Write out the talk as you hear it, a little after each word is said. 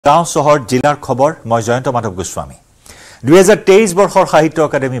গাঁও চহৰ জিলাৰ খবৰ মই জয়ন্ত মাধৱ গোস্বামী 2023 বৰ্ষৰ সাহিত্য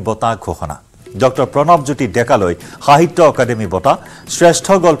একাডেমী বঁটা ঘোষণা ডক্টৰ প্ৰণৱজ্যোতি ডেকালৈ সাহিত্য একাডেমী বঁটা শ্ৰেষ্ঠ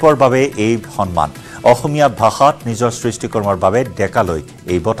গল্পৰ বাবে এই সন্মান অসমীয়া ভাষাত নিজৰ সৃষ্টিকৰ্মৰ বাবে ডেকালৈ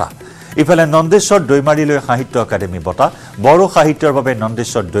এই বঁটা ইফালে নন্দেশ্বৰ দৈমাৰীলৈ সাহিত্য একাডেমী বঁটা বড়ো সাহিত্যৰ বাবে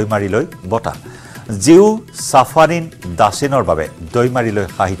নন্দেশ্বৰ দৈমাৰীলৈ বঁটা জিউ সাফাৰিন দাসেনৰ বাবে দৈমাৰীলৈ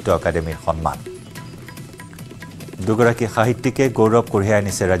সাহিত্য একাডেমীৰ সন্মান দুগৰাকী সাহিত্যিকে গৌৰৱ কঢ়িয়াই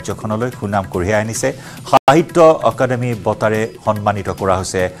আনিছে ৰাজ্যখনলৈ সুনাম কঢ়িয়াই আনিছে সাহিত্য একাডেমী বঁটাৰে সন্মানিত কৰা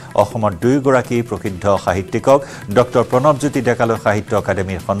হৈছে অসমৰ দুইগৰাকী প্ৰসিদ্ধ সাহিত্যিকক ডক্টৰ প্ৰণৱজ্যোতি ডেকালৈ সাহিত্য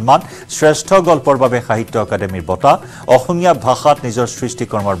একাডেমীৰ সন্মান শ্ৰেষ্ঠ গল্পৰ বাবে সাহিত্য একাডেমীৰ বঁটা অসমীয়া ভাষাত নিজৰ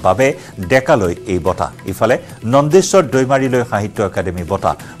সৃষ্টিকৰ্মৰ বাবে ডেকালৈ এই বঁটা ইফালে নন্দেশ্বৰ দৈমাৰীলৈ সাহিত্য একাডেমী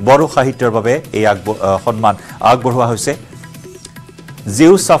বঁটা বড়ো সাহিত্যৰ বাবে এই সন্মান আগবঢ়োৱা হৈছে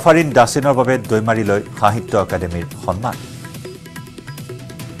জিউ সাফাৰিন দাসেনৰ বাবে দৈমাৰীলৈ সাহিত্য একাডেমীৰ সন্মান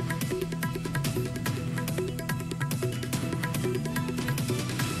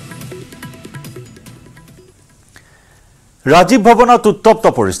ৰাজীৱ ভৱনত উত্তপ্ত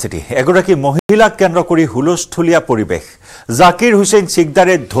পৰিস্থিতি এগৰাকী মহিলাক কেন্দ্ৰ কৰি হুলস্থুলীয়া পৰিৱেশ জাকিৰ হুছেইন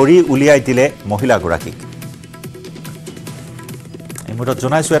সিকদাৰে ধৰি উলিয়াই দিলে মহিলাগৰাকীক এই মুহূৰ্তত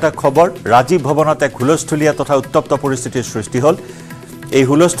জনাইছো এটা খবৰ ৰাজীৱ ভৱনত এক হুলস্থুলীয়া তথা উত্তপ্ত পৰিস্থিতিৰ সৃষ্টি হ'ল এই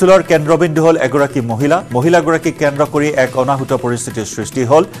হুলস্থুলৰ কেন্দ্ৰবিন্দু হ'ল এগৰাকী মহিলাগৰাকীক কেন্দ্ৰ কৰি এক অনাহুত পৰিস্থিতিৰ সৃষ্টি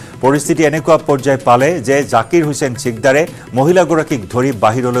হ'ল পৰিস্থিতি এনেকুৱা পৰ্যায় পালে যে জাকিৰ হুছেইন সিকদাৰে মহিলাগৰাকীক ধৰি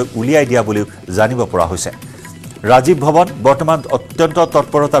বাহিৰলৈ উলিয়াই দিয়া বুলি জানিব পৰা হৈছে ৰাজীৱ ভৱন বৰ্তমান অত্যন্ত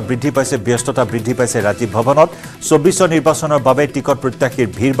তৎপৰতা বৃদ্ধি পাইছে ব্যস্ততা বৃদ্ধি পাইছে ৰাজীৱ ভৱনত 24 নিৰ্বাচনৰ বাবে টিকট প্ৰত্যাশীৰ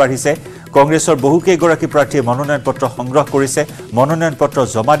ভিৰ বাঢ়িছে কংগ্ৰেছৰ বহুকেইগৰাকী প্ৰাৰ্থীয়ে মনোনয়ন পত্ৰ সংগ্ৰহ কৰিছে মনোনয়ন পত্ৰ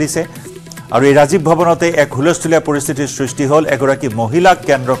জমা দিছে আৰু এই ৰাজীৱ ভৱনতে এক হুলস্থুলীয়া পৰিস্থিতিৰ সৃষ্টি হ'ল এগৰাকী মহিলাক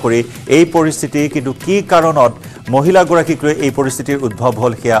কেন্দ্ৰ কৰি এই পৰিস্থিতি কিন্তু কি কাৰণত মহিলাগৰাকীক লৈ এই পৰিস্থিতিৰ উদ্ভৱ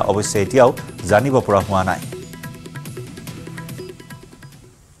হ'ল সেয়া অৱশ্যে এতিয়াও জানিব পৰা হোৱা নাই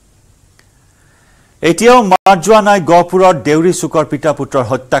এতিয়াও মাৰ যোৱা নাই গহপুৰৰ দেউৰী চুকৰ পিতা পুত্ৰৰ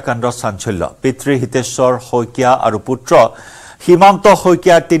হত্যাকাণ্ড চাঞ্চল্য পিতৃ হিতেশ্বৰ শইকীয়া আৰু পুত্ৰ সীমান্ত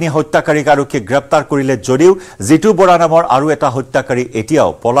শইকীয়াৰ তিনি হত্যাকাৰীক আৰক্ষীয়ে গ্ৰেপ্তাৰ কৰিলে যদিও জিতু বৰা নামৰ আৰু এটা হত্যাকাৰী এতিয়াও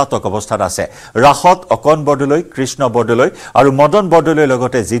পলাতক অৱস্থাত আছে ৰাহত অকন বৰদলৈ কৃষ্ণ বৰদলৈ আৰু মদন বৰদলৈ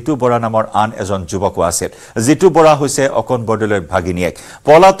লগতে জিতু বৰা নামৰ আন এজন যুৱকো আছিল জিতু বৰা হৈছে অকন বৰদলৈৰ ভাগিনীয়েক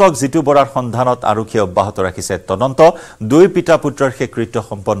পলাতক জিতু বৰাৰ সন্ধানত আৰক্ষীয়ে অব্যাহত ৰাখিছে তদন্ত দুই পিতা পুত্ৰৰ সেই কৃত্য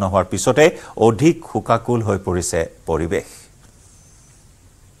সম্পন্ন হোৱাৰ পিছতে অধিক শোকাকুল হৈ পৰিছে পৰিৱেশ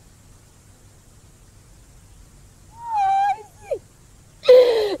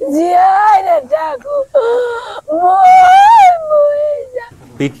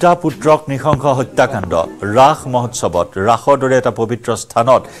পিতা পুত্ৰক নৃশংস হত্যাকাণ্ড ৰাস মহোৎসৱত ৰাসৰ দৰে এটা পবিত্ৰ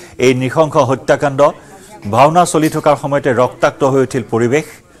স্থানত এই নৃশংস হত্যাকাণ্ড ভাওনা চলি থকাৰ সময়তে ৰক্তাক্ত হৈ উঠিল পৰিৱেশ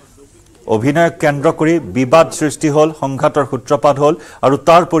অভিনয়ক কেন্দ্ৰ কৰি বিবাদ সৃষ্টি হ'ল সংঘাতৰ সূত্ৰপাত হ'ল আৰু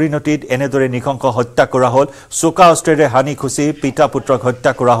তাৰ পৰিণতিত এনেদৰে নৃশংস হত্যা কৰা হ'ল চোকা অস্ত্ৰেৰে হানি খুচি পিতা পুত্ৰক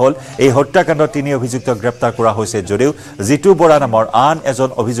হত্যা কৰা হ'ল এই হত্যাকাণ্ডত তিনি অভিযুক্ত গ্ৰেপ্তাৰ কৰা হৈছে যদিও জিতু বৰা নামৰ আন এজন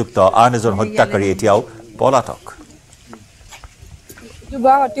অভিযুক্ত আন এজন হত্যাকাৰী এতিয়াও পলাতক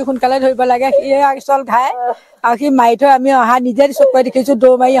অতি সোনকালে ধৰিব লাগে আচল ঘাই আৰু সি মাৰি থৈ আমি অহা নিজে চকুৱে দেখিছো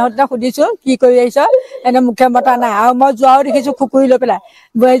দৌ মাৰি আহোঁতে সুধিছো কি কৰি আহিছ এনে মুখে মতা নাই আৰু মই যোৱাও দেখিছো খুকুৰি লৈ পেলাই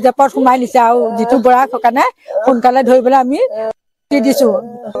জেপত সোমাই নিছে আৰু জিতু বৰাক কাৰণে সোনকালে ধৰিবলৈ আমি দিছো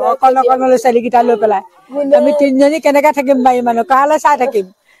অকল ল'ৰা ছোৱালীকেইটা লৈ পেলাই আমি তিনিজনী কেনেকে থাকিম বাৰী মানুহ কালৈ চাই থাকিম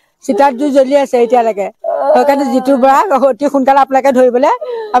চিতাত জুই জ্বলি আছে এতিয়ালৈকে সেইকাৰণে জিতু বৰাক অতি সোনকালে আপোনালোকে ধৰিবলৈ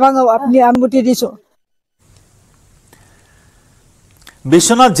আমাক আপুনি অনুমতি দিছো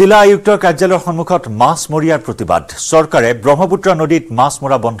বিশ্বনাথ জিলা আয়ুক্তৰ কাৰ্যালয়ৰ সন্মুখত মাছমৰীয়াৰ প্ৰতিবাদ চৰকাৰে ব্ৰহ্মপুত্ৰ নদীত মাছ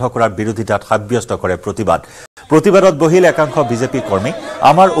মৰা বন্ধ কৰাৰ বিৰোধিতাত সাব্যস্ত কৰে প্ৰতিবাদত বহিল একাংশ বিজেপি কৰ্মী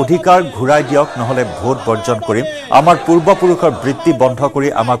আমাৰ অধিকাৰ ঘূৰাই দিয়ক নহলে ভোট বৰ্জন কৰিম আমাৰ পূৰ্বপুৰুষৰ বৃত্তি বন্ধ কৰি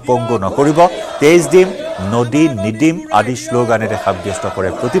আমাক পংগু নকৰিব তেজ দিম নদী নিদিম আদি শ্লোগানেৰে সাব্যস্ত কৰে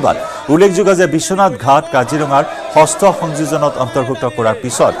প্ৰতিবাদ উল্লেখযোগ্য যে বিশ্বনাথ ঘাট কাজিৰঙাৰ ষষ্ঠ সংযোজনত অন্তৰ্ভুক্ত কৰাৰ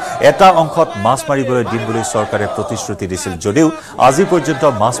পিছত এটা অংশত মাছ মাৰিবলৈ দিম বুলি চৰকাৰে প্ৰতিশ্ৰুতি দিছিল যদিও আজি পৰ্যন্ত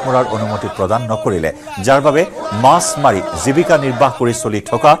মাছ মৰাৰ অনুমতি প্ৰদান নকৰিলে যাৰ বাবে মাছ মাৰি জীৱিকা নিৰ্বাহ কৰি চলি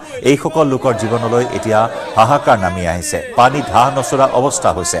থকা এইসকল লোকৰ জীৱনলৈ এতিয়া হাহাকাৰ নামি আহিছে পানী ধাহ নচৰা অৱস্থা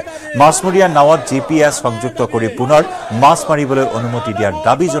হৈছে মাছমৰীয়া নাৱত GPS সংযুক্ত কৰি পুনৰ মাছ মাৰিবলৈ অনুমতি দিয়াৰ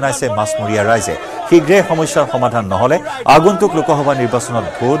দাবী জনাইছে মাছমৰীয়া ৰাইজে শীঘ্ৰে সমস্যাৰ সমাধান নহলে আগন্তুক লোকসভা নিৰ্বাচনত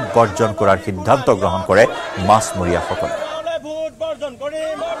ভোট বৰ্জন কৰাৰ সিদ্ধান্ত গ্ৰহণ কৰে মাছমৰীয়াসকলে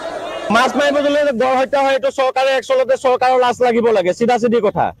মাছ মাৰিবলৈ গড় হত্যা হয় এইটো চৰকাৰে একচলতে চৰকাৰৰ লাজ লাগিব লাগে চিধা চিধি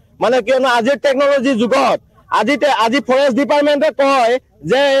কথা মানে কিয়নো আজিৰ টেকনলজি যুগত আজি ফৰেষ্ট ডিপাৰ্টমেণ্টে কয়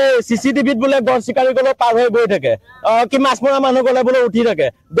যে চিচিটিভিত বোলে গড় চিকাৰী গলে পাৰ হৈ গৈ থাকে কি মাছ মৰা মানুহ গলে বোলে উঠি থাকে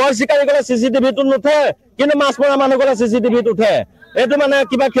গড় চিকাৰী গলে চিচিটিভিটো নুঠে কিন্তু মাছ মৰা মানুহ গলে চিচিটিভিত উঠে এইটো মানে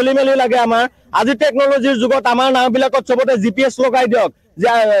কিবা খেলি মেলি লাগে আমাৰ আজি টেকনলজিৰ যুগত আমাৰ নাওবিলাকত চবতে জিপিএছ লগাই দিয়ক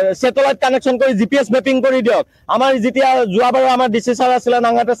সেটেলাইট কানেকশন কৰি জিপিএছ মেপিং কৰি দিয়ক আমাৰ যেতিয়া যোৱাবাৰ আমাৰ ডিসি স্যাৰ আছিল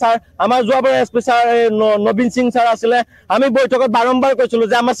নাঙাতে স্যাৰ আমাৰ যোৱাবাৰ এসপি স্যাৰ নবীন সিং স্যাৰ আছিল আমি বৈঠকত বাৰম্বাৰ কৈছিলো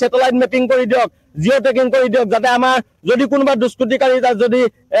যে আমাৰ সেটেলাইট মেপিং কৰি দিয়ক জিও টেকিং কৰি দিয়ক যাতে আমাৰ যদি কোনোবা দুষ্কৃতিকাৰী যদি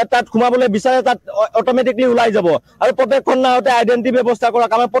তাত খুমাবলৈ বিচাৰে তাত অটোমেটিকলি ওলাই যাব আৰু প্ৰত্যেকখন নাওতে আইডেন্টি ব্যৱস্থা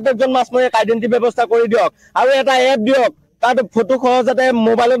কৰক আমাৰ প্ৰত্যেকজন মাছমৰীয়াক আইডেন্টি ব্যৱস্থা কৰি দিয়ক আৰু এটা এপ দিয়ক তাত ফটো খহ যাতে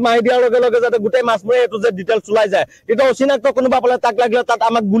মোবাইলত মাৰি দিয়াৰ লগে লগে যাতে গোটেই মাছমৰীয়া এটো যে ডিটেইলছ ওলাই যায় এটা অচিনাক্ত কোনোবা পালে তাক লাগিলে তাত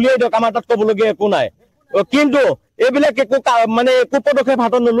আমাক গুলিয়াই দিয়ক আমাৰ তাত ক'বলগীয়া একো নাই কিন্তু এইবিলাক একো মানে একো পদক্ষেপ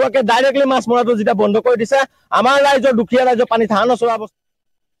হাতত নোলোৱাকে ডাইৰেক্টলি মাছ মৰাটো যেটা বন্ধ কৰি দিছে আমাৰ ৰাইজৰ দুখীয়া ৰাইজৰ পানী ধান নচৰা অৱস্থা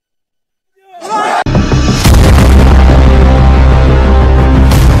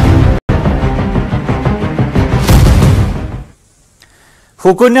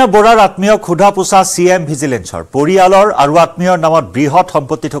ফুকন্যা বৰাৰ আত্মীয় খুধা পোছা সিএম ভিজিলেন্সৰ পৰিয়ালৰ আৰু আত্মীয়ৰ নামত বৃহৎ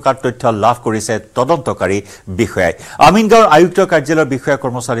সম্পত্তি থকাৰ তথ্য লাভ কৰিছে তদন্তকাৰী বিষয়াই আমিনগাঁৱৰ আয়ুক্ত কাৰ্যালয়ৰ বিষয়া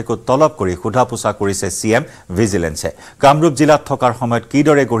কৰ্মচাৰীক তলব কৰি খুধা পোছা কৰিছে সিএম ভিজিলেন্সে কামৰূপ জিলাত থকাৰ সময়ত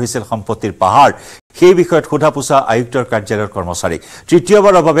কিদৰে গঢ়িছিল সম্পত্তিৰ পাহাৰ সেই বিষয়ত খুধা পোছা আয়ুক্তৰ কাৰ্যালয়ৰ কৰ্মচাৰী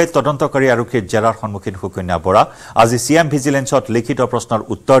তৃতীয়বাৰৰ বাবে তদন্তকাৰী আৰক্ষীৰ জেৰাৰ সন্মুখীন ফুকন্যা বৰা আজি সিএম ভিজিলেন্সত লিখিত প্ৰশ্নৰ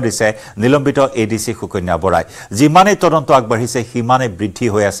উত্তৰ দিছে নিলম্বিত এডিসি ফুকন্যা বৰাই যিমানে তদন্ত আগবাঢ়িছে সিমানে বৃদ্ধি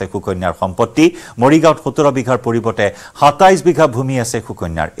হৈ আছে ফুকন্যাৰ সম্পত্তি মৰিগাঁৱত 17 বিঘাৰ পৰিৱৰ্তে 27 বিঘা ভূমি আছে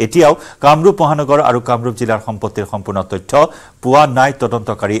ফুকন্যাৰ এতিয়াও কামৰূপ মহানগৰ আৰু কামৰূপ জিলাৰ সম্পত্তিৰ সম্পূৰ্ণ তথ্য পোৱা নাই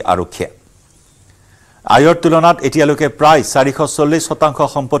তদন্তকাৰী আৰক্ষীয়ে আয়ৰ তুলনাত এতিয়ালৈকে প্ৰায়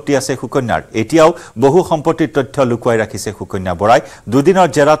 440% সম্পত্তি আছে ফুকন্যাৰ এতিয়াও বহু সম্পত্তিৰ তথ্য লুকুৱাই ৰাখিছে ফুকন্যা বৰাই দুদিনৰ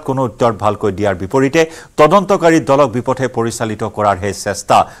জেৰাত কোনো উত্তৰ ভালকৈ দিয়াৰ বিপৰীতে তদন্তকাৰী দলক বিপথে পৰিচালিত কৰাৰ হে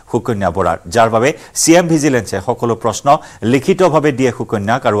চেষ্টা ফুকন্যা বৰাৰ যাৰ বাবে সিএম ভিজিলেন্সে সকলো প্ৰশ্ন লিখিতভাৱে দিয়ে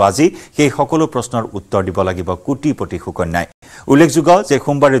ফুকন্যাক আৰু আজি সেই সকলো প্ৰশ্নৰ উত্তৰ দিব লাগিব কোটিপতি ফুকন্যাই উল্লেখযোগ্য যে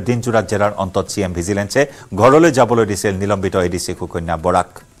সোমবাৰে দিনজোৰা জেৰাৰ অন্তত সিএম ভিজিলেন্সে ঘৰলৈ যাবলৈ দিছিল নিলম্বিত এডিসি ফুকন্যা বৰাক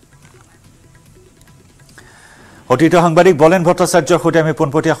অতীত সাংবাদিক বলেন ভট্টাচাৰ্যৰ সৈতে আমি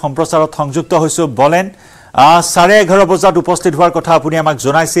পোনপটীয়া সম্প্ৰচাৰত সংযুক্ত হৈছো বলেন 11:30 বজাত উপস্থিত হোৱাৰ কথা আপুনি আমাক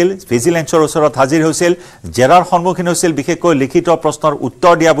জনাইছিল ভিজিলেন্সৰ ওচৰত হাজিৰ হৈছিল জেৰাৰ সন্মুখীন হৈছিল বিশেষকৈ লিখিত প্ৰশ্নৰ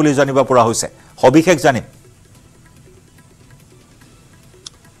উত্তৰ দিয়া বুলি জানিব পৰা হৈছে সবিশেষ জানিম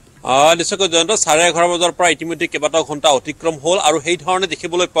নিশ্চয়কৈ জয়ন্ত 11:30 বজাৰ পৰা ইতিমধ্যে কেইবাটাও ঘণ্টা অতিক্ৰম হ'ল আৰু সেই ধৰণে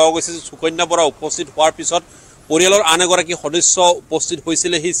দেখিবলৈ পোৱা গৈছে যে ফুকন্যা বৰা উপস্থিত হোৱাৰ পিছত পৰিয়ালৰ আন এগৰাকী সদস্য উপস্থিত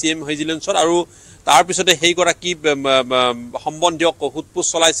হৈছিল সেই সিএম ভিজিলেন্সৰ আৰু তাৰ পিছতে সেই গৰাকী সম্বন্ধীয় সোধপোছ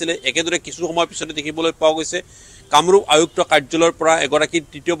চলাইছিলে একেদৰে কিছু সময় পিছতে দেখিবলৈ পোৱা গৈছে কামৰূপ আয়ুক্ত কাৰ্যালয়ৰ পৰা এগৰাকী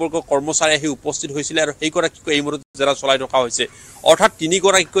তৃতীয় বৰ্গৰ কৰ্মচাৰী আহি উপস্থিত হৈছিল আৰু সেই গৰাকীক এই মুহূৰ্তত জেৰা চলাই থকা হৈছে অৰ্থাৎ তিনি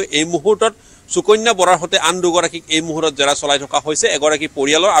গৰাকীক এই মুহূৰ্তত সুকন্যা বৰাৰ সৈতে আন দুগৰাকীক এই মুহূৰ্তত জেৰা চলাই থকা হৈছে এগৰাকী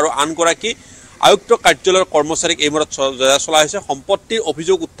পৰিয়ালৰ আৰু আন গৰাকী আয়ুক্ত কাৰ্যালয়ৰ কৰ্মচাৰীক এই মুহূৰ্তত জেৰা চলাই হৈছে সম্পত্তিৰ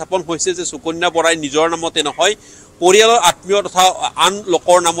অভিযোগ উত্থাপন হৈছে যে সুকন্যা বৰাই নিজৰ নামতে নহয় পৰিয়ালৰ আত্মীয় তথা আন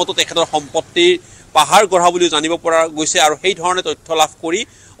লোকৰ নামতো তেখেতৰ সম্পত্তিৰ পাহাৰ গঢ়া বুলি জানিব পৰা গৈছে আৰু সেই ধৰণে তথ্য লাভ কৰি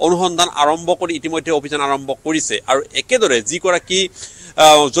অনুসন্ধান আৰম্ভ কৰি ইতিমধ্যে অভিযান আৰম্ভ কৰিছে আৰু একেদৰে যি গৰাকী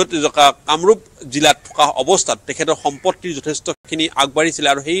কামৰূপ জিলাত থকা অৱস্থাত তেখেতৰ সম্পত্তিৰ যথেষ্টখিনি আগবাঢ়িছিল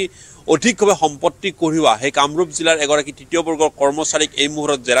আৰু সেই অধিকভাৱে সম্পত্তি কঢ়িওৱা সেই কামৰূপ জিলাৰ এগৰাকী তৃতীয় বৰ্গৰ কৰ্মচাৰীক এই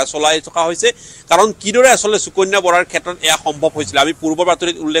মুহূৰ্তত জেৰা চলাই থকা হৈছে কাৰণ কিদৰে আচলতে সুকন্যা বৰাৰ ক্ষেত্ৰত এয়া সম্ভৱ হৈছিল আমি পূৰ্বৰ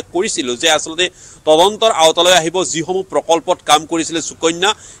বাতৰিত উল্লেখ কৰিছিলোঁ যে আচলতে তদন্তৰ আওতালৈ আহিব যিসমূহ প্ৰকল্পত কাম কৰিছিলে সুকন্যা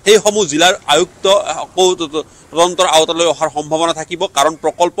সেইসমূহ জিলাৰ আয়ুক্ত তদন্তৰ আওতালৈ অহাৰ সম্ভাৱনা থাকিব কাৰণ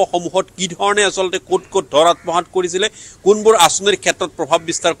প্ৰকল্পসমূহত কি ধৰণে আচলতে ক'ত ধৰ আত্মসাৎ কৰিছিলে কোনবোৰ আঁচনিৰ ক্ষেত্ৰত প্ৰভাৱ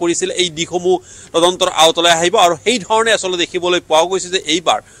বিস্তাৰ কৰিছিলে এই দিশসমূহ তদন্তৰ আওতালৈ আহিব আৰু সেই ধৰণে আচলতে দেখিবলৈ পোৱা গৈছে যে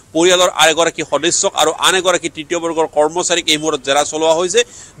এইবাৰ পৰিয়ালৰ এগৰাকী সদস্যক আৰু আন এগৰাকী তৃতীয় বৰ্গৰ কৰ্মচাৰীক এই মুহূৰ্তত জেৰা চলোৱা হৈছে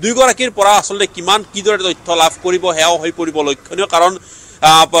দুয়োগৰাকীৰ পৰা আচলতে কিদৰে তথ্য লাভ কৰিব সেয়াও হৈ পৰিব লক্ষণীয় কাৰণ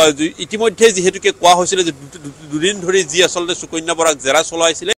ইতিমধ্যে যিহেতুকে কোৱা হৈছিলে যে দুদিন ধৰি যি আচলতে সুকন্যা বৰাক জেৰা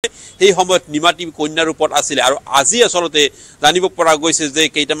চলাইছিলে সেই সময়ত নিমাতী কন্যা ৰূপত আছিলে আৰু আজি আচলতে জানিব পৰা গৈছে যে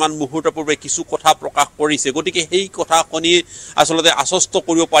কেইটামান মুহূৰ্ত পূৰ্বে কিছু কথা প্ৰকাশ কৰিছে গতিকে সেই কথা শুনি আচলতে আশ্বস্ত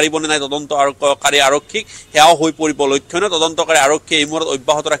কৰিব পাৰিবনে নাই তদন্তকাৰী আৰক্ষীক সেয়াও হৈ পৰিব লক্ষণীয় তদন্তকাৰী আৰক্ষীয়ে এই মুহূৰ্তত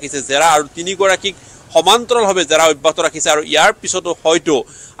অব্যাহত ৰাখিছে জেৰা আৰু তিনিগৰাকীক সমান্তৰালভাৱে জেৰা অব্যাহত ৰাখিছে আৰু ইয়াৰ পিছতো হয়তো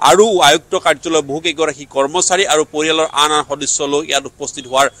আৰু আয়ুক্ত কাৰ্যালয়ৰ বহুকেইগৰাকী কৰ্মচাৰী আৰু পৰিয়ালৰ আন সদস্য লোক ইয়াত উপস্থিত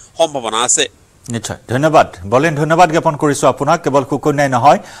হোৱাৰ সম্ভাৱনা আছে নিশ্চয় ধন্যবাদ বলেন ধন্যবাদ জ্ঞাপন কৰিছো আপোনাক কেৱল সুকন্যাই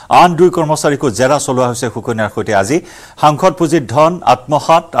নহয় আন দুই কৰ্মচাৰীকো জেৰা চলোৱা হৈছে সুকন্যাৰ সৈতে আজি সাংসদ পুঁজিৰ ধন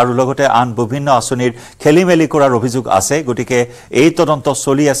আত্মসাত আৰু লগতে আন বিভিন্ন আঁচনিৰ খেলিমেলি কৰাৰ অভিযোগ আছে গতিকে এই তদন্ত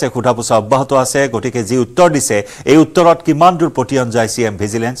চলি আছে সোধাপোছা অব্যাহত আছে গতিকে যি উত্তৰ দিছে এই উত্তৰত কিমান দূৰ পতিয়ন যায় চিএম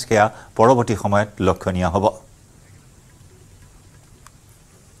ভিজিলেন্স সেয়া পৰৱৰ্তী সময়ত লক্ষণীয় হ'ব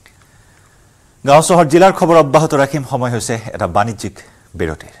গাঁও চহৰ জিলাৰ খবৰ অব্যাহত ৰাখিম সময় হৈছে এটা বাণিজ্যিক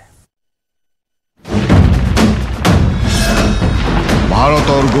বিৰতিৰ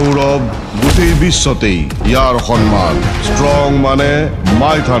ভাৰতৰ গৌৰৱ গোটেই বিশ্বতেই ইয়াৰ সন্মান ষ্ট্ৰং মানে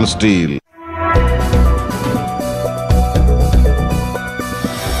মাইথান ষ্টীল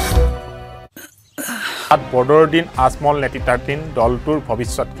বদৰুদ্দিন আজমল নেতৃত্বাধীন দলটোৰ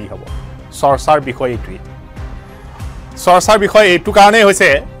ভৱিষ্যত কি হ'ব চৰ্চাৰ বিষয় এইটো কাৰণেই হৈছে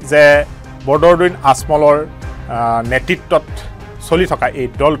যে বদৰুদ্দিন আজমলৰ নেতৃত্বত চলি থকা এই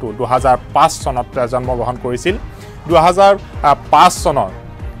দলটো 2005 চনত জন্মগ্ৰহণ কৰিছিল 2005 চনৰ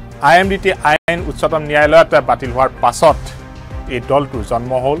IMDT আইন উচ্চতম ন্যায়ালয়ত বাতিল হোৱাৰ পাছত এই দলটোৰ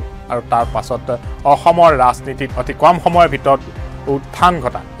জন্ম হ'ল আৰু তাৰ পাছত অসমৰ ৰাজনীতিত অতি কম সময়ৰ ভিতৰত উত্থান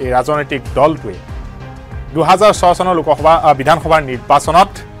ঘটা এই ৰাজনৈতিক দলটোৱে 2006 চনৰ লোকসভা বিধানসভাৰ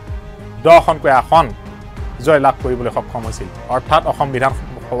নিৰ্বাচনত 10খনকৈ আসন জয়লাভ কৰিবলৈ সক্ষম হৈছিল অৰ্থাৎ অসম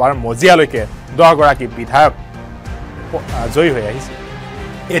বিধানসভাৰ মজিয়ালৈকে 10 গৰাকী বিধায়ক জয়ী হৈ আহিছিল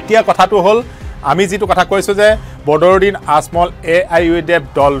এতিয়া কথাটো হ'ল আমি যেটো কথা কৈছো যে বদৰুদ্দিন আজমল AIUDF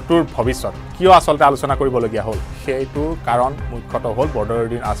দলটোৰ ভৱিষ্যত কিয় আসলতে আলোচনা কৰিবলগীয়া হ'ল সেইটো কাৰণ মুখ্যতঃ হ'ল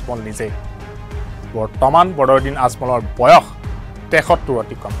বদৰুদ্দিন আজমল নিজে বৰ্তমান বদৰুদ্দিন আজমলৰ বয়স 73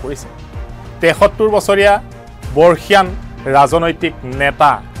 অতিক্ৰম কৰিছে 73 বছৰীয়া বৰ্ষিয়ান ৰাজনৈতিক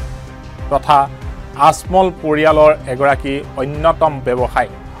নেতা তথা আজমল পৰিয়ালৰ এগৰাকী অন্যতম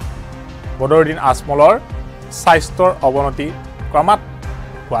ব্যৱসায়ী বদৰুদ্দিন আজমলৰ স্বাস্থ্যৰ অৱনতি ক্ৰমাৎ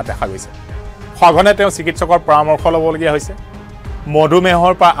হোৱা দেখা গৈছে সঘনে তেওঁ চিকিৎসকৰ পৰামৰ্শ ল'বলগীয়া হৈছে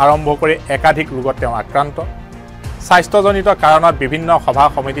মধুমেহৰ পৰা আৰম্ভ কৰি একাধিক ৰোগত তেওঁ আক্ৰান্ত স্বাস্থ্যজনিত কাৰণত বিভিন্ন সভা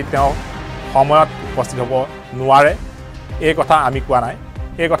সমিতিত তেওঁ সময়ত উপস্থিত হ'ব নোৱাৰে এই কথা আমি কোৱা নাই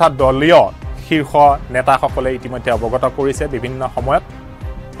এই কথা দলীয় শীৰ্ষ নেতাসকলে ইতিমধ্যে অৱগত কৰিছে বিভিন্ন সময়ত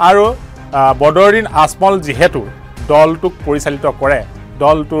আৰু বদৰুদ্দিন আজমল যেহেতু দলটোক পৰিচালিত কৰে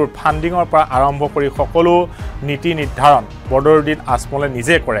দলটোৰ ফান্ডিঙৰ পৰা আৰম্ভ কৰি সকলো নীতি নিৰ্ধাৰণ বদৰুদ্দিন আজমলে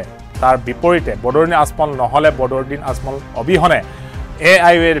নিজে কৰে তাৰ বিপৰীতে বদৰুদ্দিন আজমল নহলে বদৰুদ্দিন আজমল অবিহনে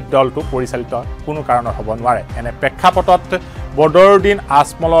AIUDF দলটো পৰিচালিত কোনো কাৰণত হ'ব নোৱাৰে এনে প্ৰেক্ষাপটত বদৰুদ্দিন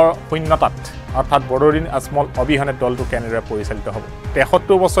আজমলৰ শূন্যতাত অৰ্থাৎ বদৰুদ্দিন আজমল অবিহনে দলটো কেনেদৰে পৰিচালিত হ'ব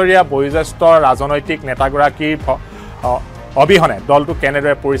 73 বছৰীয়া বয়োজ্যেষ্ঠ ৰাজনৈতিক নেতাগৰাকীৰ অবিহনে দলটো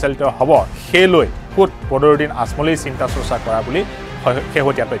কেনেদৰে পৰিচালিত হ'ব হেলৈ খুদ বদৰুদ্দিন আজমলেই চিন্তা চৰ্চা কৰা বুলি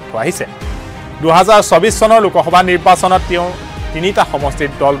শেহতীয়া তথ্য আহিছে 2024 চনৰ লোকসভা নিৰ্বাচনত তেওঁ তিনিটা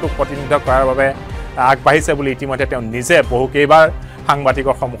সমষ্টিত দলটোক প্ৰতিনিধিত্ব কৰাৰ বাবে আগবাঢ়িছে বুলি ইতিমধ্যে তেওঁ নিজে বহুকেইবাৰ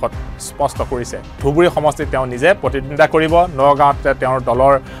সাংবাদিকৰ সন্মুখত স্পষ্ট কৰিছে ধুবুৰী সমষ্টিত তেওঁ নিজে প্ৰতিদ্বন্দ্বিতা কৰিব নগাঁৱত তেওঁৰ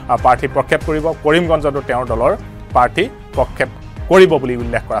দলৰ প্ৰাৰ্থী প্ৰক্ষেপ কৰিব কৰিমগঞ্জতো তেওঁৰ দলৰ প্ৰাৰ্থী প্ৰক্ষেপ কৰিব বুলি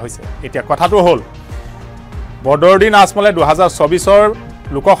উল্লেখ কৰা হৈছে এতিয়া কথাটো হ'ল বদৰুদ্দিন আজমলে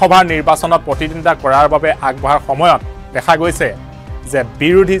 2024 লোকসভাৰ নিৰ্বাচনত প্ৰতিদ্বন্দ্বিতা কৰাৰ বাবে আগবঢ়াৰ সময়ত দেখা গৈছে যে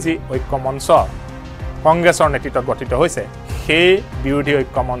বিৰোধী যি ঐক্য মঞ্চ কংগ্ৰেছৰ নেতৃত্বত গঠিত হৈছে সেই বিৰোধী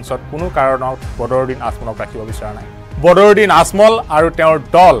ঐক্য মঞ্চত কোনো কাৰণত বদৰুদ্দিন আজমলক ৰাখিব বিচৰা নাই বদৰুদ্দিন আজমল আৰু তেওঁৰ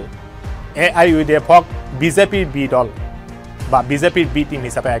দল AIUDFক বিজেপিৰ বি দল বা বিজেপিৰ বি টিম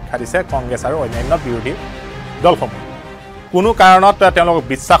হিচাপে আখ্যা দিছে কংগ্ৰেছ আৰু অন্যান্য বিৰোধী দলসমূহ কোনো কাৰণত তেওঁলোকক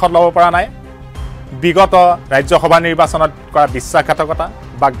বিশ্বাসত ল'ব পৰা নাই বিগত ৰাজ্যসভা নিৰ্বাচনত কৰা বিশ্বাসঘাতকতা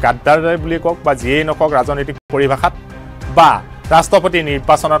বা গাদ্দাৰী বুলি কওক বা যিয়েই নকওক ৰাজনৈতিক পৰিভাষাত বা ৰাষ্ট্ৰপতি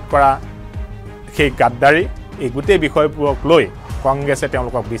নিৰ্বাচনত কৰা সেই গাদ্দাৰী এই গোটেই বিষয়বোৰক লৈ কংগ্ৰেছে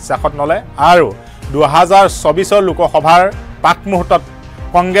তেওঁলোকক বিশ্বাসত নলয় আৰু 2024 লোকসভাৰ পাক মুহূৰ্তত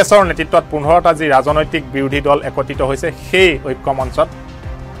কংগ্ৰেছৰ নেতৃত্বত 15টা যি ৰাজনৈতিক বিৰোধী দল একত্ৰিত হৈছে সেই ঐক্য মঞ্চত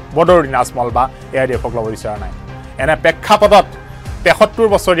বদৰুদ্দিন আজমল বা AIUDFক ল'ব বিচৰা নাই এনে প্ৰেক্ষাপটত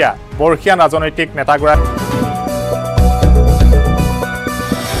 73 বছৰীয়া বৰ্ষিয়ান ৰাজনৈতিক নেতাগৰাকী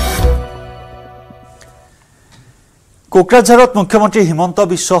কোকৰাঝাৰত মুখ্যমন্ত্ৰী হিমন্ত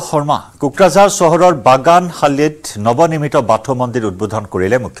বিশ্ব শৰ্মা কোকৰাঝাৰ চহৰৰ বাগানশালীত নৱনিৰ্মিত বাথৌ মন্দিৰ উদ্বোধন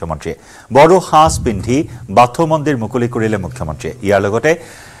কৰিলে মুখ্যমন্ত্ৰীয়ে বড়ো সাজ পিন্ধি বাথৌ মন্দিৰ মুকলি কৰিলে মুখ্যমন্ত্ৰীয়ে ইয়াৰ লগতে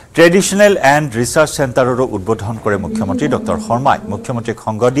ট্ৰেডিশনেল এণ্ড ৰিচাৰ্চ চেণ্টাৰৰো উদ্বোধন কৰে মুখ্যমন্ত্ৰী ডক্টৰ শৰ্মাই মুখ্যমন্ত্ৰীক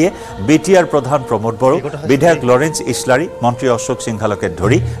সংগ দিয়ে BTR প্ৰধান প্ৰমোদ বড়ো বিধায়ক লৰেন্স ইছলাৰী মন্ত্ৰী অশোক সিংহালকে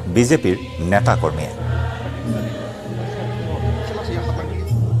ধৰি বিজেপিৰ নেতাকৰ্মীয়ে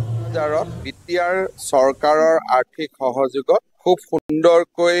BTR চৰকাৰৰ আৰ্থিক সহযোগত খুব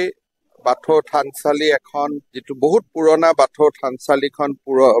সুন্দৰকৈ বাথৌ থানচালি এখন যেটো বহুত পুৰণা বাথৌ থানচালিখন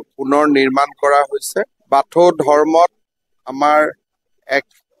পুনৰ নিৰ্মাণ কৰা হৈছে বাথৌ ধৰ্মত আমাৰ এক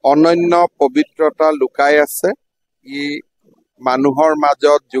অনন্য পবিত্ৰতা লুকাই আছে ই মানুহৰ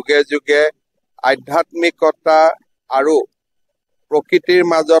মাজত যুগে যুগে আধ্যাত্মিকতা আৰু প্ৰকৃতিৰ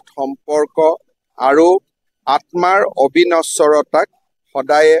মাজত সম্পৰ্ক আৰু আত্মাৰ অবিনশ্বৰতাক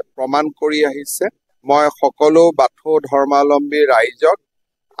সদায়ে প্ৰমাণ কৰি আহিছে মই সকলো বাথৌ ধৰ্মাৱলম্বী ৰাইজক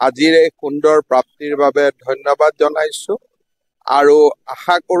আজিৰ এই সুন্দৰ প্ৰাপ্তিৰ বাবে ধন্যবাদ জনাইছো আৰু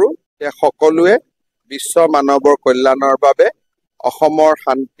আশা কৰো যে সকলোৱে বিশ্ব মানৱৰ কল্যাণৰ বাবে অসমৰ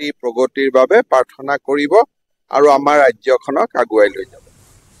শান্তি প্ৰগতিৰ বাবে প্ৰাৰ্থনা কৰিব আৰু আমাৰ ৰাজ্যখনক আগুৱাই লৈ যাব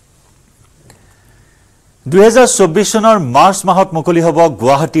 2024 চনৰ মাৰ্চ মাহত মুকলি হ'ব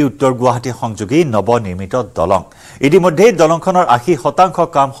গুৱাহাটী উত্তৰ গুৱাহাটী সংযোগী নৱনিৰ্মিত দলং ইতিমধ্যে দলংখনৰ 80%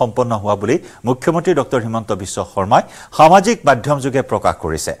 কাম সম্পন্ন হোৱা বুলি মুখ্যমন্ত্ৰী ডক্টৰ হিমন্ত বিশ্ব শৰ্মাই সামাজিক মাধ্যম যোগে প্ৰকাশ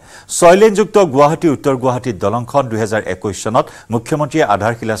কৰিছে 6 লেনযুক্ত গুৱাহাটী উত্তৰ গুৱাহাটী দলংখন 2021 চনত মুখ্যমন্ত্ৰীয়ে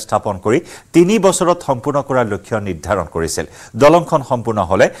আধাৰশিলা স্থাপন কৰি 3 বছৰত সম্পূৰ্ণ কৰাৰ লক্ষ্য নিৰ্ধাৰণ কৰিছিল দলংখন সম্পূৰ্ণ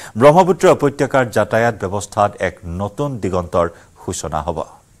হ'লে ব্ৰহ্মপুত্ৰ উপত্যকাৰ যাতায়াত ব্যৱস্থাত এক নতুন দিগন্তৰ সূচনা হ'ব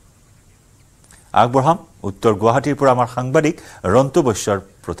আগবঢ়াম উত্তৰ গুৱাহাটীৰ পৰা আমাৰ সাংবাদিক ৰন্তু বৈশ্যৰ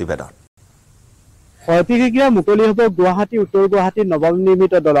প্ৰতিবেদন শতিকিয়া মুকলি হ'ব গুৱাহাটী উত্তৰ গুৱাহাটী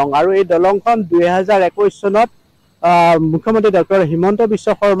নৱনিৰ্মিত দলং আৰু এই দলংখন 2021 চনত মুখ্যমন্ত্ৰী ডক্টৰ হিমন্ত বিশ্ব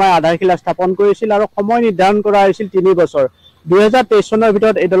শৰ্মাই আধাৰশিলা স্থাপন কৰিছিল আৰু সময় নিৰ্ধাৰণ কৰা হৈছিল 3 বছৰ 2023 চনৰ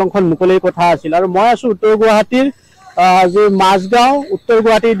ভিতৰত এই দলংখন মুকলিৰ কথা আছিল আৰু মই আছো উত্তৰ গুৱাহাটীৰ যে মাজগাঁও উত্তৰ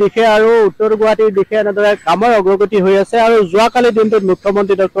গুৱাহাটীৰ দিশে আৰু উত্তৰ গুৱাহাটীৰ দিশে এনেদৰে কামৰ অগ্ৰগতি হৈ আছে আৰু যোৱাকালি দিনটোত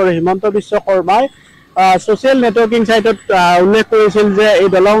মুখ্যমন্ত্ৰী ডক্টৰ হিমন্ত বিশ্ব শৰ্মাই সোশ্যাল নেটৱৰ্কিং সাইটত উল্লেখ কৰিছিল যে এই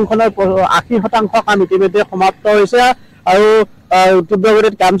দলংখনৰ 80% কাম ইতিমধ্যে সমাপ্ত হৈছে আৰু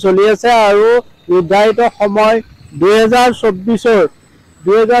তীব্ৰগতিত কাম চলি আছে আৰু নিৰ্ধাৰিত সময়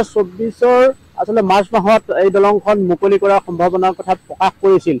 2024 আসলে মাৰ্চ মাহত এই দলংখন মুকলি কৰাৰ সম্ভাৱনাৰ কথা প্ৰকাশ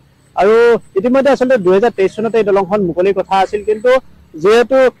কৰিছিল আৰু ইতিমধ্যে আসলে 2023 চনত এই দলংখন মুকলিৰ কথা আছিল কিন্তু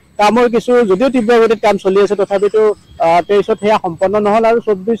যেহেতু কামৰ কিছু যদিও তীব্ৰগতিত কাম চলি আছে তথাপিতো 23ত হেয়া সম্পন্ন নহল আৰু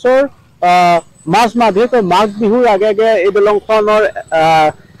 24ৰ মাৰ্চ মাহত মাঘ বিহুৰ আগে আগে এই দলংখনৰ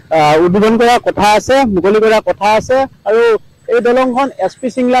উদ্বোধন কৰাৰ কথা আছে মুকলি কৰাৰ কথা আছে আৰু এই দলংখন এছপি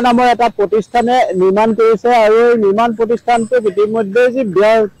সিংলা নামৰ এটা প্ৰতিষ্ঠানে নিৰ্মাণ কৰিছে আৰু এই নিৰ্মাণ প্ৰতিষ্ঠানটো ইতিমধ্যে যে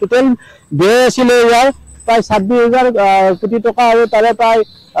টোটেল ব্যয় আছিল ইয়াৰ প্ৰায় 26,000 কোটি টকা আৰু তাৰে প্ৰায়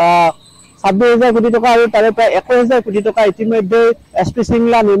 26,000 কোটি টকা আৰু তাৰে প্ৰায় 21,000 কোটি টকা ইতিমধ্যে এছপি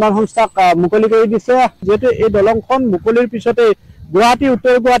সিংলা নিৰ্মাণ সংস্থাক মুকলি কৰি দিছে যেহেতু এই দলংখন মুকলিৰ পিছতে গুৱাহাটী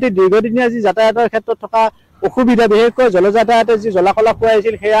উত্তৰ গুৱাহাটী দীৰ্ঘদিনীয়া যি যাতায়াতৰ ক্ষেত্ৰত থকা অসুবিধা বিশেষকৈ জলযাতায়াতে যি জলাকলা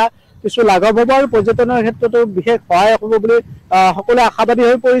খুৱাইছিল সেয়া কিছু লাঘৱ হ'ব আৰু পৰ্যটনৰ ক্ষেত্ৰতো বিশেষ সহায় হ'ব বুলি সকলোৱে আশাবাদী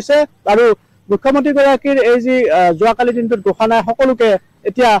হৈ পৰিছে আৰু মুখ্যমন্ত্ৰীগৰাকীৰ এই যি যোৱাকালি দিনটোত ঘোষণা সকলোকে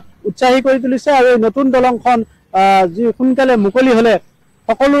এতিয়া উৎসাহী কৰি তুলিছে আৰু এই নতুন দলংখন যি সোনকালে মুকলি হ'লে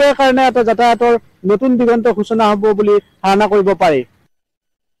সকলোৰে কাৰণে এটা যাতায়াতৰ নতুন দিগন্ত সূচনা হ'ব বুলি ধাৰণা কৰিব পাৰি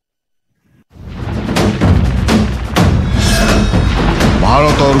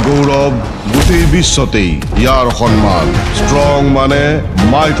ভাৰতৰ গৌৰৱ গোটেই বিশ্বতেই ইয়াৰ সন্মান ষ্ট্ৰং মানে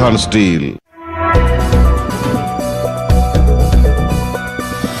মাইথান ষ্টীল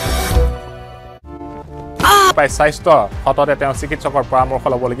স্বাস্থ্য হততে তেওঁ চিকিৎসকৰ পৰামৰ্শ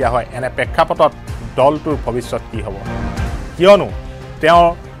ল'বলগীয়া হয় এনে প্ৰেক্ষাপটত দলটোৰ ভৱিষ্যত কি হ'ব কিয়নো তেওঁ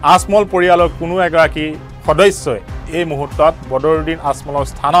আজমল পৰিয়ালৰ কোনো এগৰাকী সদস্যই এই মুহূৰ্তত বদৰুদ্দিন আজমলৰ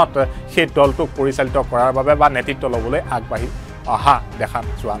স্থানত সেই দলটোক পৰিচালিত কৰাৰ বাবে বা নেতৃত্ব ল'বলৈ আগবাঢ়ি অহা দেখা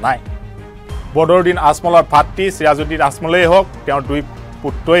যোৱা নাই বদৰুদ্দিন আজমলৰ ভাতৃ সিৰাজুদ্দিন আজমলেই হওক তেওঁৰ 2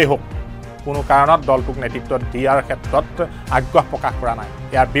 পুত্ৰই হওক কোনো কাৰণত দলটোক নেতৃত্ব দিয়াৰ ক্ষেত্ৰত আগ্ৰহ প্ৰকাশ কৰা নাই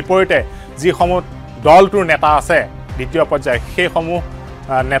ইয়াৰ বিপৰীতে যিসমূহ দলটোৰ নেতা আছে দ্বিতীয় পৰ্যায়ৰ সেইসমূহ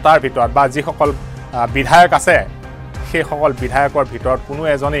নেতাৰ ভিতৰত বা যিসকল বিধায়ক আছে সেইসকল বিধায়কৰ ভিতৰত কোনো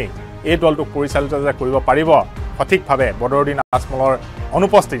এজনেই এই দলটোক পৰিচালিত কৰিব পাৰিব সঠিকভাৱে বদৰুদ্দিন আজমলৰ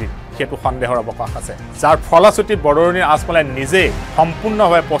অনুপস্থিতিত সেইটো সন্দেহৰ অৱকাশ আছে যাৰ ফলশ্ৰুতিত বদৰুদ্দিন আজমলে নিজে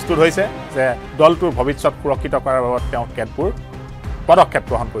সম্পূৰ্ণভাৱে প্ৰস্তুত হৈছে যে দলটোৰ ভৱিষ্যত সুৰক্ষিত কৰাৰ বাবে তেওঁ কেতবোৰ পদক্ষেপ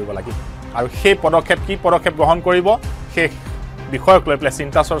গ্ৰহণ কৰিব লাগিব আৰু সেই পদক্ষেপ কি পদক্ষেপ গ্ৰহণ কৰিব সেই বিষয়ক লৈ পেলাই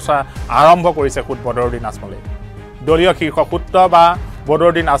চিন্তা চৰ্চা আৰম্ভ কৰিছে খুদ বদৰুদ্দিন আজমলে দলীয় শীৰ্ষ সূত্ৰ বা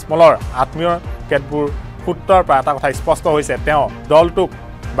বদৰুদ্দিন আজমলৰ আত্মীয় কেতবোৰ সূত্ৰৰ পৰা এটা কথা স্পষ্ট হৈছে তেওঁ দলটোক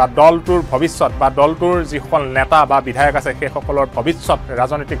বা দলটোৰ ভৱিষ্যত বা দলটোৰ যিসকল নেতা বা বিধায়ক আছে সেইসকলৰ ভৱিষ্যত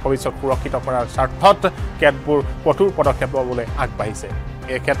ৰাজনৈতিক ভৱিষ্যত সুৰক্ষিত কৰাৰ স্বাৰ্থত কেতবোৰ কঠোৰ পদক্ষেপ ল'বলৈ আগবাঢ়িছে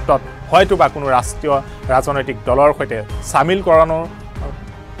এই ক্ষেত্ৰত হয়তো বা কোনো ৰাষ্ট্ৰীয় ৰাজনৈতিক দলৰ সৈতে চামিলকৰণৰ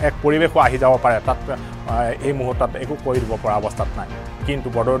এক পৰিৱেশো আহি যাব পাৰে তাত এই মুহূৰ্তত একো কৰি দিব পৰা অৱস্থাত নাই কিন্তু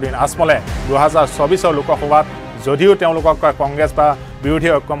বদৰুদ্দিন আজমলে 2024 লোকসভাত যদিও তেওঁলোকক কংগ্ৰেছ বা বিৰোধী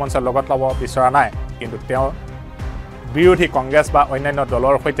ঐক্যমঞ্চৰ লগত ল'ব বিচৰা নাই কিন্তু তেওঁ বিৰোধী কংগ্ৰেছ বা অন্যান্য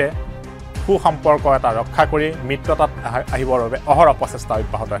দলৰ সৈতে সুসম্পৰ্ক এটা ৰক্ষা কৰি মিত্ৰতাত আহিবৰ বাবে অহৰহ প্ৰচেষ্টা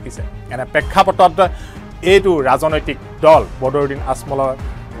অব্যাহত ৰাখিছে এনে প্ৰেক্ষাপটত এইটো ৰাজনৈতিক দল বদৰুদ্দিন আজমলৰ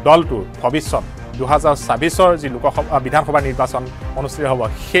দলটোৰ ভৱিষ্যত 2026 যি লোকসভা বিধানসভা নিৰ্বাচন অনুষ্ঠিত হ'ব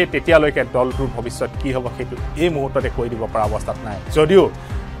সেই তেতিয়ালৈকে দলটোৰ ভৱিষ্যত কি হ'ব সেইটো এই মুহূৰ্ততে কৈ দিব পৰা অৱস্থাত নাই যদিও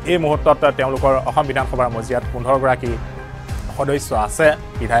এই মুহূৰ্তত তেওঁলোকৰ অসম বিধানসভাৰ মজিয়াত 15 গৰাকী সদস্য আছে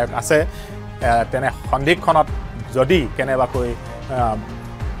বিধায়ক আছে তেনে সন্ধিক্ষণত যদি কেনেবাকৈ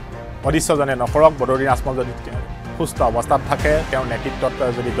অদৃশ্যজনে নকৰক বদৰুদ্দিন আজমল যদি সুস্থ অৱস্থাত থাকে তেওঁৰ নেতৃত্বত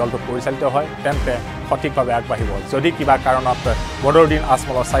যদি দলটো পৰিচালিত হয় তেন্তে সঠিকভাৱে আগবাঢ়িব যদি কিবা কাৰণত বদৰুদ্দিন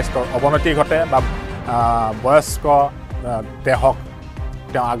আজমলৰ স্বাস্থ্যৰ অৱনতি ঘটে বা বয়স্ক দেহক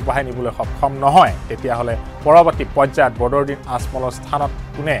তেওঁ আগবঢ়াই নিবলৈ সক্ষম নহয় তেতিয়াহ'লে পৰৱৰ্তী পৰ্যায়ত বদৰুদ্দিন আজমলৰ স্থানত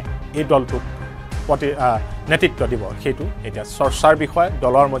কোনে এই দলটোক নেতৃত্ব দিব সেইটো এতিয়া চৰ্চাৰ বিষয়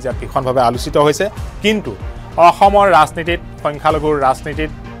দলৰ মজিয়াত ভীষণভাৱে আলোচিত হৈছে কিন্তু অসমৰ ৰাজনীতিত সংখ্যালঘুৰ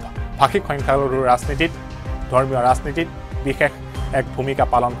ৰাজনীতিত ভাষিক সংখ্যালঘুৰ ৰাজনীতিত ধৰ্মীয় ৰাজনীতিত বিশেষ এক ভূমিকা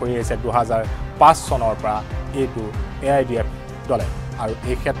পালন কৰি আহিছে 2005 চনৰ পৰা এইটো AIDF দলে আৰু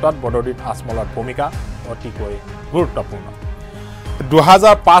এই ক্ষেত্ৰত বদৰুদ্দিন আজমলৰ ভূমিকা অতিকৈ গুৰুত্বপূৰ্ণ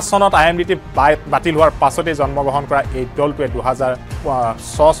 2005 চনত IMDT বাতিল হোৱাৰ পাছতে জন্মগ্ৰহণ কৰা এই দলটোৱে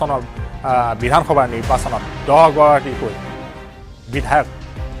 2006 চনৰ বিধানসভাৰ নিৰ্বাচনত 10 গৰাকীকৈ বিধায়ক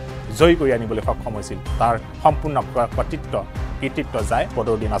জয়ী কৰি আনিবলৈ সক্ষম হৈছিল তাৰ সম্পূৰ্ণ কৃতিত্ব যায়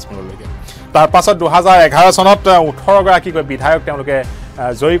বদৰুদ্দিন আজমললৈকে তাৰ পাছত 2011 চনত 18 গৰাকীকৈ বিধায়ক তেওঁলোকে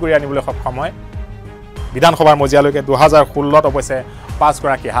জয়ী কৰি আনিবলৈ সক্ষম হয় বিধানসভাৰ মজিয়ালৈকে 2016ত অৱশ্যে 5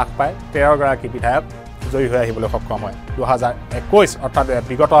 গৰাকী হ্ৰাস পায় 13 গৰাকী বিধায়ক জয়ী হৈ আহিবলৈ সক্ষম হয় 2021 অৰ্থাৎ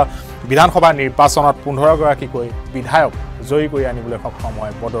বিগত বিধানসভা নিৰ্বাচনত 15 গৰাকীকৈ বিধায়ক জয়ী কৰি আনিবলৈ সক্ষম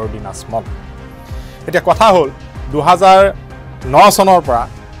হয় বদৰুদ্দিন আজমল এতিয়া কথা হ'ল 2009 চনৰ পৰা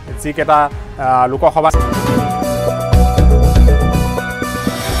যিকেইটা লোকসভা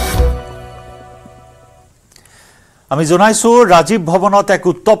আমি জনাইছো ৰাজীৱ ভৱনত এক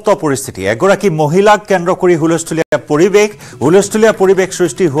উত্তপ্ত পৰিস্থিতি এগৰাকী মহিলাক কেন্দ্ৰ কৰি হুলস্থুলীয়া পৰিৱেশ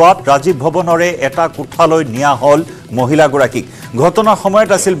সৃষ্টি হোৱাত ৰাজীৱ ভৱনৰে এটা কোঠালৈ নিয়া হ'ল মহিলাগৰাকীক ঘটনাৰ সময়ত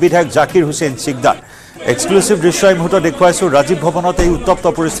আছিল বিধায়ক জাকিৰ হুছেইন সিকদাৰ এক্সক্লুসিভ দৃশ্য এই মুহূৰ্তত দেখুৱাইছো ৰাজীৱ ভৱনত এই উত্তপ্ত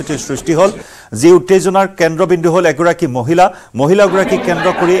পৰিস্থিতিৰ সৃষ্টি হ'ল যি উত্তেজনাৰ কেন্দ্ৰবিন্দু হ'ল এগৰাকী মহিলাগৰাকীক কেন্দ্ৰ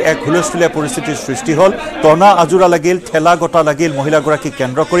কৰি এক হুলস্থুলীয়া পৰিস্থিতিৰ সৃষ্টি হ'ল টনা আজোৰা লাগিল ঠেলা গটা লাগিল মহিলাগৰাকীক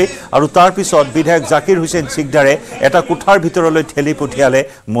কেন্দ্ৰ কৰি আৰু তাৰ পিছত বিধায়ক জাকিৰ হুছেইন সিকদাৰে এটা কোঠাৰ ভিতৰলৈ ঠেলি পঠিয়ালে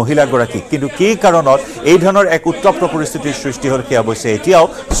মহিলাগৰাকীক কিন্তু কি কাৰণত এই ধৰণৰ এক উত্তপ্ত পৰিস্থিতিৰ সৃষ্টি হ'ল সেয়া অৱশ্যে এতিয়াও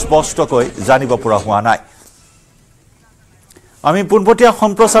স্পষ্টকৈ জানিব পৰা হোৱা নাই আমি পুনপটীয়া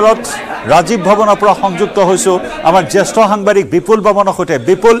সম্প্ৰচাৰত ৰাজীৱ ভৱনৰ পৰা সংযুক্ত হৈছো আমাৰ জ্যেষ্ঠ সাংবাদিক বিপুল বামনৰ সৈতে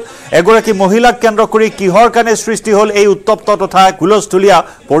বিপুল এগৰাকী মহিলাক কেন্দ্ৰ কৰি কিহৰ কাৰণে সৃষ্টি হ'ল এই উত্তপ্ত তথা হুলস্থুলীয়া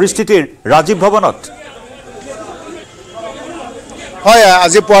পৰিস্থিতিৰ ৰাজীৱ ভৱনত হয়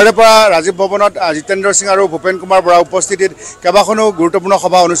আজি পুৱাৰে পৰা ৰাজীৱ ভৱনত জিতেন্দ্ৰ সিং আৰু ভূপেন কুমাৰ বৰা উপস্থিতিত কেইবাখনো গুৰুত্বপূৰ্ণ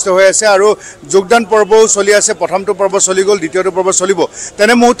সভা অনুষ্ঠিত হৈ আছে আৰু যোগদান পৰ্বও চলি আছে প্ৰথমটো পৰ্ব চলি গ'ল দ্বিতীয়টো পৰ্ব চলিব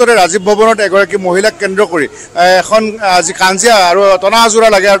তেনে মুহূৰ্ততে ৰাজীৱ ভৱনত এগৰাকী মহিলাক কেন্দ্ৰ কৰি এখন আজি কাঞ্জিয়া আৰু টনা আজোৰা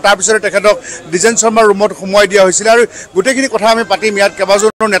লাগে আৰু তাৰপিছতে তেখেতক দ্বিজেন শৰ্মাৰ ৰুমত সোমোৱাই দিয়া হৈছিল আৰু গোটেইখিনি কথা আমি পাতিম ইয়াত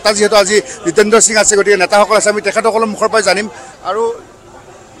কেইবাজনো নেতা যিহেতু আজি জিতেন্দ্ৰ সিং আছে গতিকে নেতাসকল আছে আমি তেখেতসকলৰ মুখৰ পৰাই জানিম আৰু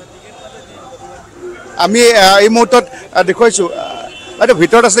আমি এই মুহূৰ্তত দেখুৱাইছোঁ এইটো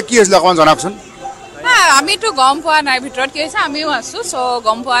ভিতৰত আছে কি হৈছিলে অকণমান জনাওকচোন আমিতো গম পোৱা নাই ভিতৰত কি হৈছে আমিও আছো চ'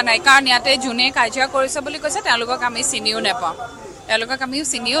 গম পোৱা নাই কাৰণ ইয়াতে যোনে কাজিয়া কৰিছে বুলি কৈছে তেওঁলোকক আমি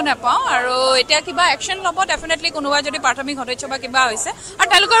চিনিও নাপাওঁ আৰু এতিয়া কিবা একশ্যন ল'ব ডেফিনেটলি কোনোবা যদি প্ৰাথমিক সদস্য বা কিবা হৈছে আৰু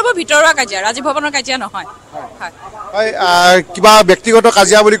তেওঁলোকৰ এইবোৰ ভিতৰুৱা কাজিয়া ৰাজীৱ ভৱনৰ কাজিয়া নহয় কিবা ব্যক্তিগত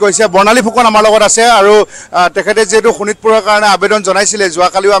কাজিয়া বুলি কৈছে বৰ্ণালী ফুকন আমাৰ লগত আছে আৰু তেখেতে যিহেতু শোণিতপুৰৰ কাৰণে আবেদন জনাইছিলে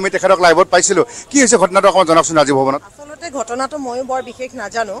যোৱাকালিও আমি তেখেতক লাইভত পাইছিলোঁ কি হৈছে ঘটনাটো অকণমান জনাওকচোন ৰাজীৱ ভৱনত ঘটনাটো ময়ো বৰ বিশেষ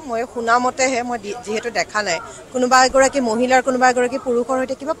নাজানো মই শুনা মতেহে মই যিহেতু দেখা নাই কোনোবা এগৰাকী মহিলাৰ কোনোবা এগৰাকী পুৰুষৰ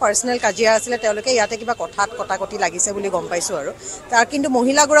সৈতে কিবা পাৰ্চনেল কাজিয়া আছিলে তেওঁলোকে ইয়াতে কিবা কথাত কটাকটি লাগিছে বুলি গম পাইছোঁ আৰু তাৰ কিন্তু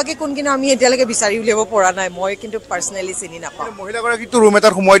মহিলাগৰাকী কোন কিন্তু আমি এতিয়ালৈকে বিচাৰি উলিয়াব পৰা নাই মই কিন্তু পাৰ্চনেলি চিনি নাপাওঁ মহিলাগৰাকীটো ৰুম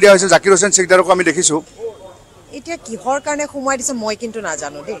এটাত সোমোৱাই দিয়া হৈছে জাকিৰ হুছেইন সিকদাৰকো আমি দেখিছোঁ এতিয়া কিহৰ কাৰণে সোমোৱাই দিছে মই কিন্তু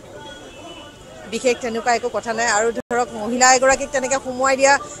নাজানো দেই বিশেষ তেনেকুৱা একো কথা নাই আৰু ধৰক মহিলা এগৰাকীক তেনেকৈ সোমোৱাই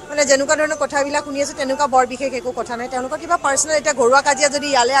দিয়া মানে যেনেকুৱা ধৰণৰ কথাবিলাক শুনি আছোঁ তেনেকুৱা বৰ বিশেষ একো কথা নাই তেওঁলোকৰ কিবা পাৰ্চনেল এতিয়া ঘৰুৱা কাজিয়া যদি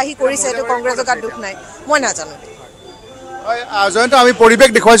ইয়ালৈ আহি কৰিছে এইটো কংগ্ৰেছৰ গাত দুখ নাই মই নাজানো জয়ন্ত আমি পৰিৱেশ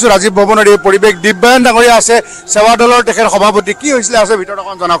দেখুৱাইছোঁ ৰাজীৱ ভৱনৰ এই পৰিৱেশ দিব্যায়ন ডাঙৰীয়া আছে সেৱা দলৰ তেখেত সভাপতি কি হৈছিলে আছে ভিতৰত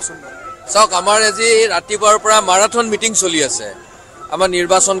অকণমান জনাওকচোন চাওক আমাৰ আজি ৰাতিপুৱাৰ পৰা মাৰাথন মিটিং চলি আছে আমাৰ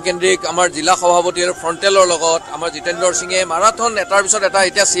নিৰ্বাচন কেন্দ্ৰিক আমাৰ জিলা সভাপতিৰ ফ্ৰণ্টেলৰ লগত আমাৰ জিতেন্দ্ৰ সিঙে মাৰাথন এটাৰ পিছত এটা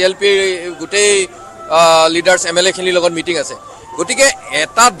এতিয়া CLPৰ গোটেই লিডাৰ্ছ MLA খিনিৰ লগত মিটিং আছে গতিকে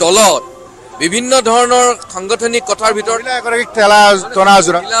এটা দলত বিভিন্ন ধৰণৰ সাংগঠনিক কথাৰ ভিতৰত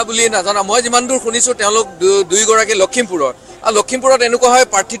বুলি নাজানো মই যিমান দূৰ শুনিছোঁ তেওঁলোক দুইগৰাকী লখিমপুৰৰ আৰু লখিমপুৰত এনেকুৱা হয়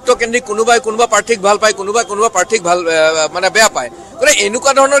প্ৰাৰ্থিত্ব কেন্দ্ৰিক কোনোবা প্ৰাৰ্থীক ভাল পায় কোনোবা প্ৰাৰ্থীক ভাল মানে বেয়া পায় গতিকে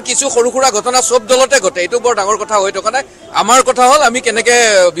এনেকুৱা ধৰণৰ কিছু সৰু সুৰা ঘটনা চব দলতে ঘটে এইটো বৰ ডাঙৰ কথা হৈ থকা নাই আমাৰ কথা হ'ল আমি কেনেকৈ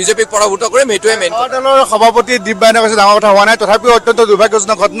বিজেপিক পৰাভূত কৰিম সেইটোৱে মেইন দলৰ সভাপতি দীপবাইনে কৈছে ডাঙৰ কথা হোৱা নাই তথাপিও অত্যন্ত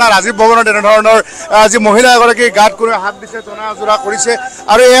দুৰ্ভাগ্যজনক ঘটনা ৰাজীৱ ভৱনত এনেধৰণৰ আজি মহিলা এগৰাকী গাত কোনো হাত দিছে টনা আজোৰা কৰিছে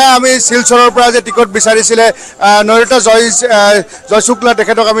আৰু এয়া আমি শিলচৰৰ পৰা যে টিকট বিচাৰিছিলে নৈৰতা জয় শুক্লা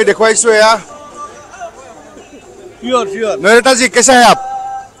তেখেতক আমি দেখুৱাইছোঁ এয়া नोरेटा जी कैसे हैं आप?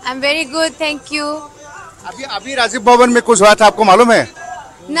 I'm very good, thank you. अभी राजीव भवन में कुछ हुआ था आपको मालूम है?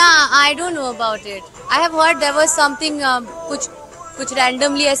 ना, I don't know about it. I have heard there was something कुछ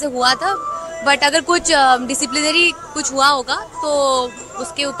randomly ऐसे हुआ था, but अगर कुछ disciplinary कुछ हुआ होगा तो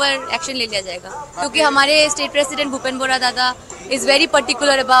उसके ऊपर एक्शन ले लिया जाएगा क्योंकि हमारे स्टेट प्रेसिडेंट भूपेन बोरा दादा is very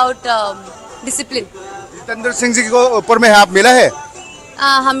particular about discipline. Jitendra Singh ji को ऊपर में आप मिला है?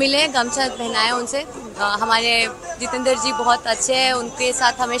 हम मिले गमछा पहनाए उनसे हमारे जितेंद्र जी बहुत अच्छे हैं उनके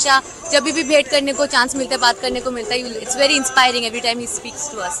साथ हमेशा जब भी भेंट करने को चांस मिलता है बात करने को मिलता है it's very inspiring every time he speaks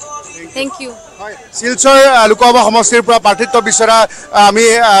to us thank you Silchar Lok Sabha সমষ্টিৰ পৰা প্ৰাৰ্থিত্ব বিচৰা আমি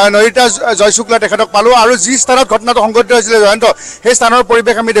নৰিতা জয় শুক্লা তেখেতক পালোঁ আৰু যি স্থানত ঘটনাটো সংঘটিত হৈছিলে জয়ন্ত সেই স্থানৰ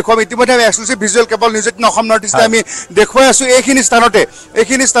পৰিৱেশ আমি দেখুৱাম ইতিমধ্যে আমি এক্সক্লুচিভ ভিজুৱেল কেৱল নিউজ 18 অসম নৰ্থ ইষ্টে আমি দেখুৱাই আছোঁ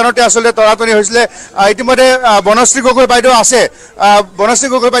এইখিনি স্থানতে আচলতে তৰাতনি হৈছিলে ইতিমধ্যে বনশ্ৰী গগৈ বাইদেউ আছে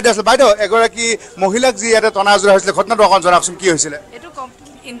বাইদেউ এগৰাকী মহিলাক যি ইয়াতে টনা আজোৰা হৈছিলে ঘটনাটো অকণ জনাওকচোন কি হৈছিলে এইটো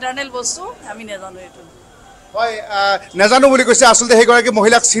ইণ্টাৰনেল বস্তু আমি নাজানো এইটো হয় নাজানো বুলি কৈছে আচলতে সেইগৰাকী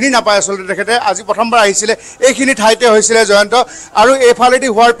মহিলাক চিনি নাপায় আচলতে তেখেতে আজি প্ৰথমবাৰ আহিছিলে এইখিনি ঠাইতে হৈছিলে জয়ন্ত আৰু এইফালেদি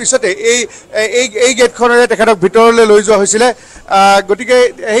হোৱাৰ পিছতে এই গেটখনেৰে তেখেতক ভিতৰলৈ লৈ যোৱা হৈছিলে গতিকে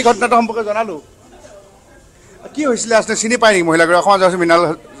এই ঘটনাটো সম্পৰ্কে জনালোঁ কি হৈছিলে আচলতে চিনি পায় নেকি মহিলাগৰাকী অসম যাওঁচোন মৃণাল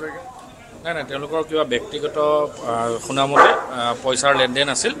নাই তেওঁলোকৰ কিবা ব্যক্তিগত শুনামতে পইচাৰ লেনদেন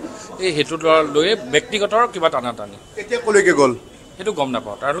আছিল এই হেতু লৈয়ে ব্যক্তিগতৰ কিবা টানাটানি এতিয়া কলৈকে গ'ল সেইটো গম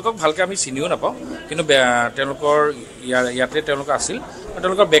নাপাওঁ তেওঁলোকক ভালকৈ আমি চিনিও নাপাওঁ কিন্তু তেওঁলোকৰ ইয়াতে তেওঁলোক আছিল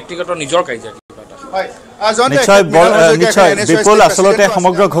তেওঁলোকৰ ব্যক্তিগত নিজৰ কাজিয়া নিশ্চয় বিপুল আচলতে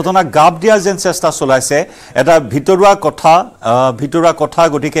সমগ্ৰ ঘটনাক গাপ দিয়াৰ যেন চেষ্টা চলাইছে এটা ভিতৰুৱা কথা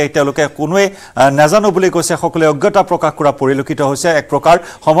গতিকে তেওঁলোকে কোনোৱে নাজানো বুলি কৈছে সকলোৱে অজ্ঞতা প্ৰকাশ কৰা পৰিলক্ষিত হৈছে এক প্ৰকাৰ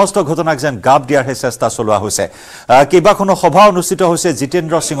সমস্ত ঘটনাক যেন গাপ দিয়াৰ চেষ্টা চলোৱা হৈছে কেইবাখনো সভা অনুষ্ঠিত হৈছে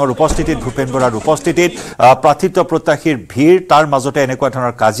জিতেন্দ্ৰ সিঙৰ উপস্থিতিত ভূপেন বৰাৰ উপস্থিতিত প্ৰাৰ্থিত্ব প্ৰত্যাশীৰ ভিৰ তাৰ মাজতে এনেকুৱা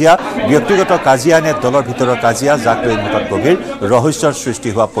ধৰণৰ কাজিয়া ব্যক্তিগত কাজিয়া নে দলৰ ভিতৰৰ কাজিয়া যাক লৈ মুখত গভীৰ ৰহস্যৰ সৃষ্টি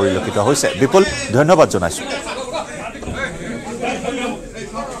হোৱা পৰিলক্ষিত হৈছে বিপুল ধন্যবাদ জনাইছো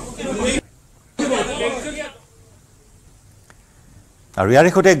আৰু ইয়াৰ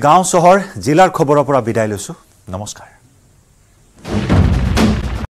সৈতে গাঁও চহৰ জিলাৰ খবৰৰ পৰা বিদায় লৈছো নমস্কাৰ